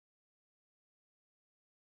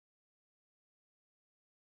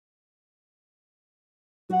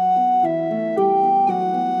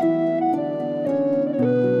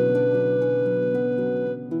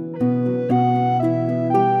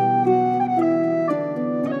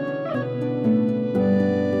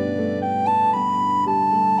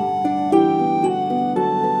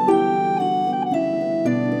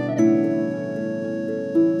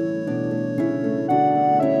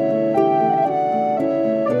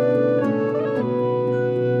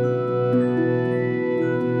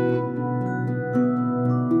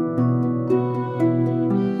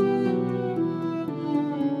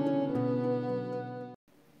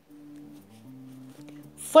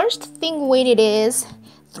First thing we need is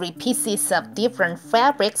 3 pieces of different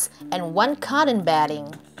fabrics and 1 cotton batting.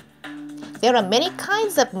 There are many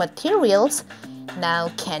kinds of materials. Now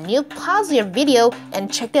can you pause your video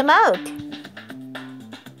and check them out?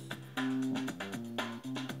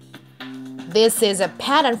 This is a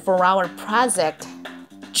pattern for our project.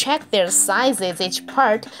 Check their sizes each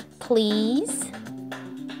part, please.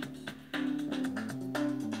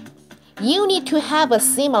 You need to have a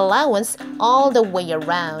seam allowance all the way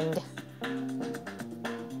around.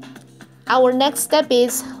 Our next step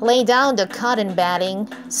is lay down the cotton batting.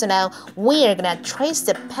 So now we are gonna trace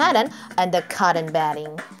the pattern on the cotton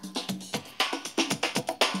batting.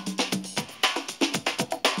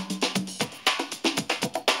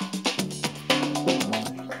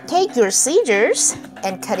 Take your scissors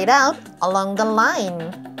and cut it out along the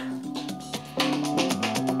line.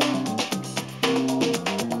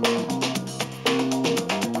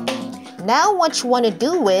 Now what you want to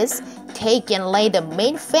do is take and lay the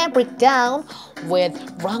main fabric down with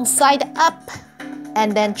wrong side up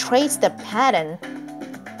and then trace the pattern.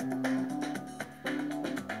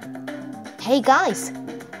 Hey guys,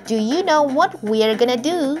 do you know what we are gonna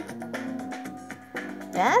do?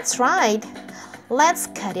 That's right. Let's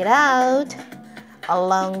cut it out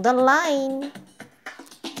along the line.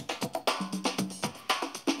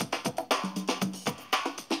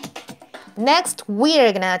 Next,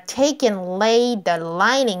 we're gonna take and lay the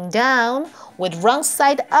lining down with wrong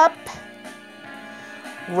side up.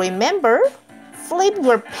 Remember, flip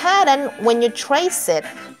your pattern when you trace it.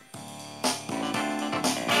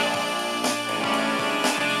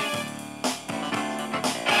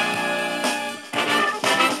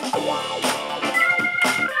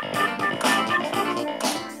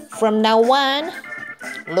 From now on,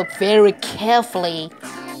 look very carefully.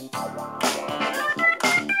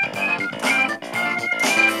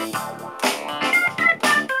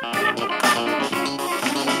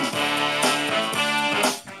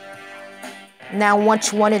 Now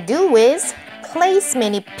what you want to do is place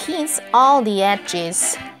many pins on the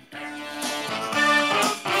edges.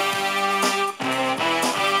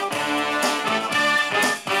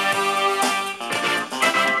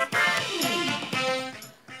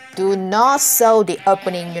 Do not sew the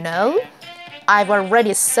opening, you know. I've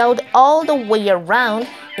already sewed all the way around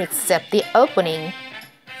except the opening.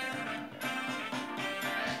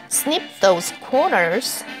 Snip those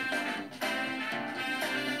corners.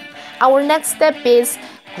 Our next step is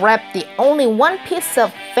grab the only one piece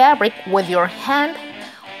of fabric with your hand,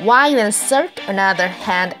 while insert another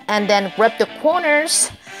hand and then grab the corners.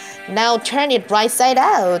 Now turn it right side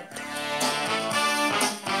out.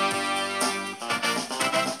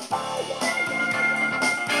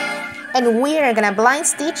 And we are gonna blind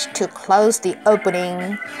stitch to close the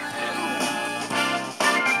opening.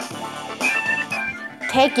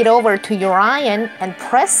 Take it over to your iron and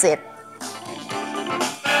press it.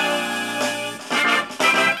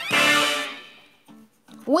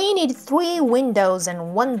 We need 3 windows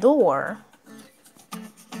and 1 door.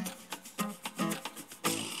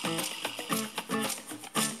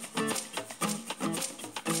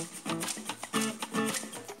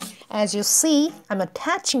 As you see, I'm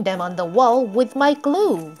attaching them on the wall with my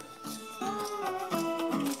glue.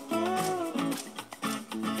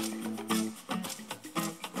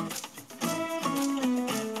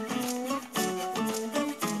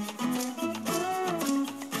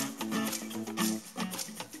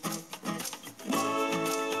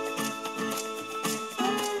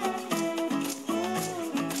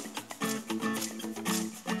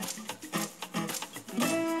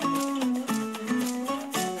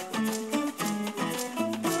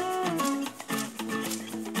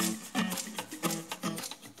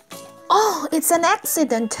 Oh, it's an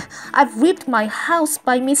accident. I've ripped my house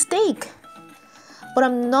by mistake. But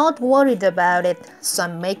I'm not worried about it, so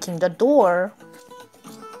I'm making the door.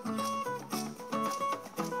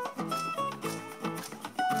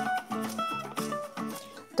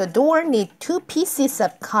 The door needs 2 pieces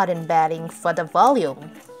of cotton batting for the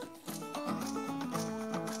volume.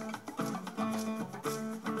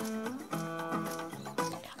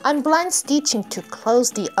 I'm blind stitching to close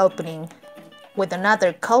the opening. With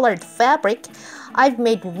another colored fabric, I've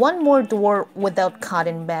made one more door without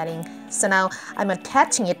cotton batting, so now I'm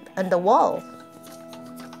attaching it on the wall.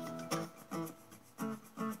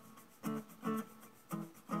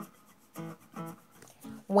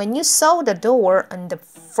 When you sew the door on the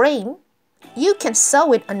frame, you can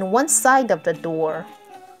sew it on one side of the door.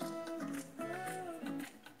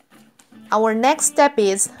 Our next step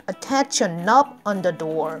is attach a knob on the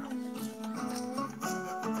door.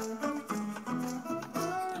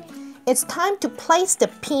 It's time to place the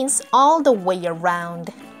pins all the way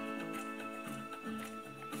around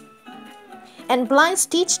and blind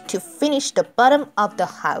stitch to finish the bottom of the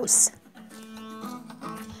house.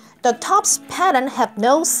 The top's pattern have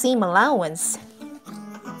no seam allowance.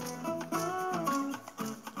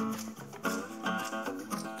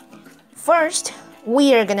 First,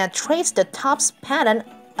 we are gonna trace the top's pattern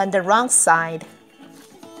on the wrong side.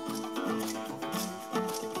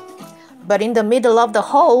 But in the middle of the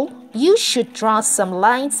hole, you should draw some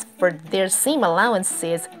lines for their seam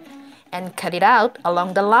allowances and cut it out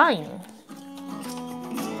along the line.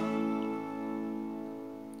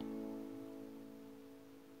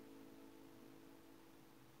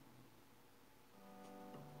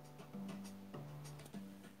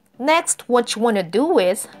 Next, what you want to do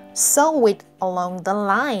is sew it along the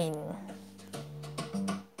line.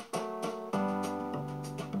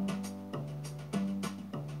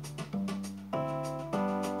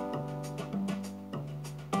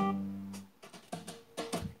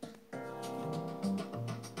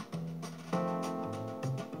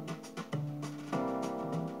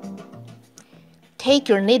 Take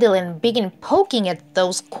your needle and begin poking at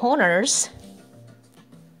those corners.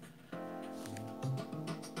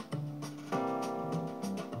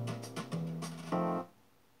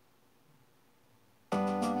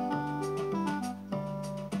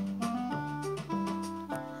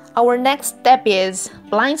 Our next step is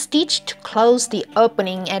blind stitch to close the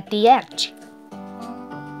opening at the edge.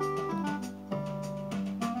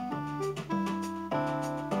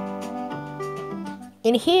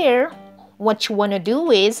 In here, what you want to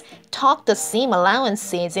do is tuck the seam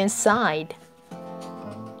allowances inside.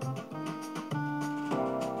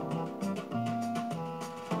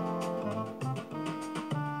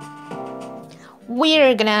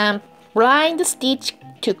 We're gonna blind stitch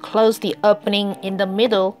to close the opening in the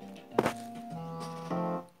middle.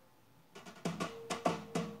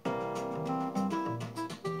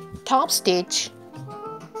 Top stitch.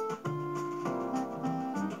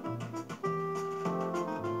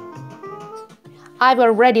 I've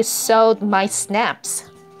already sewed my snaps.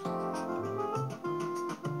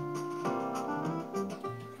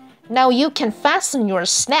 Now you can fasten your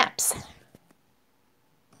snaps.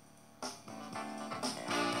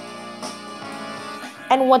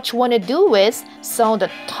 And what you want to do is sew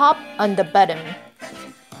the top on the bottom.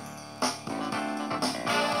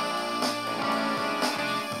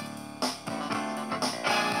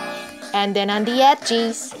 And then on the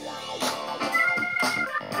edges.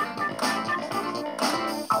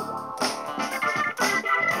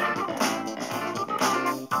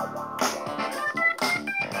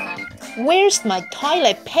 Where's my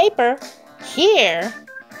toilet paper? Here.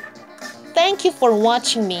 Thank you for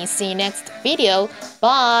watching me. See you next video.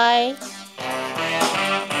 Bye.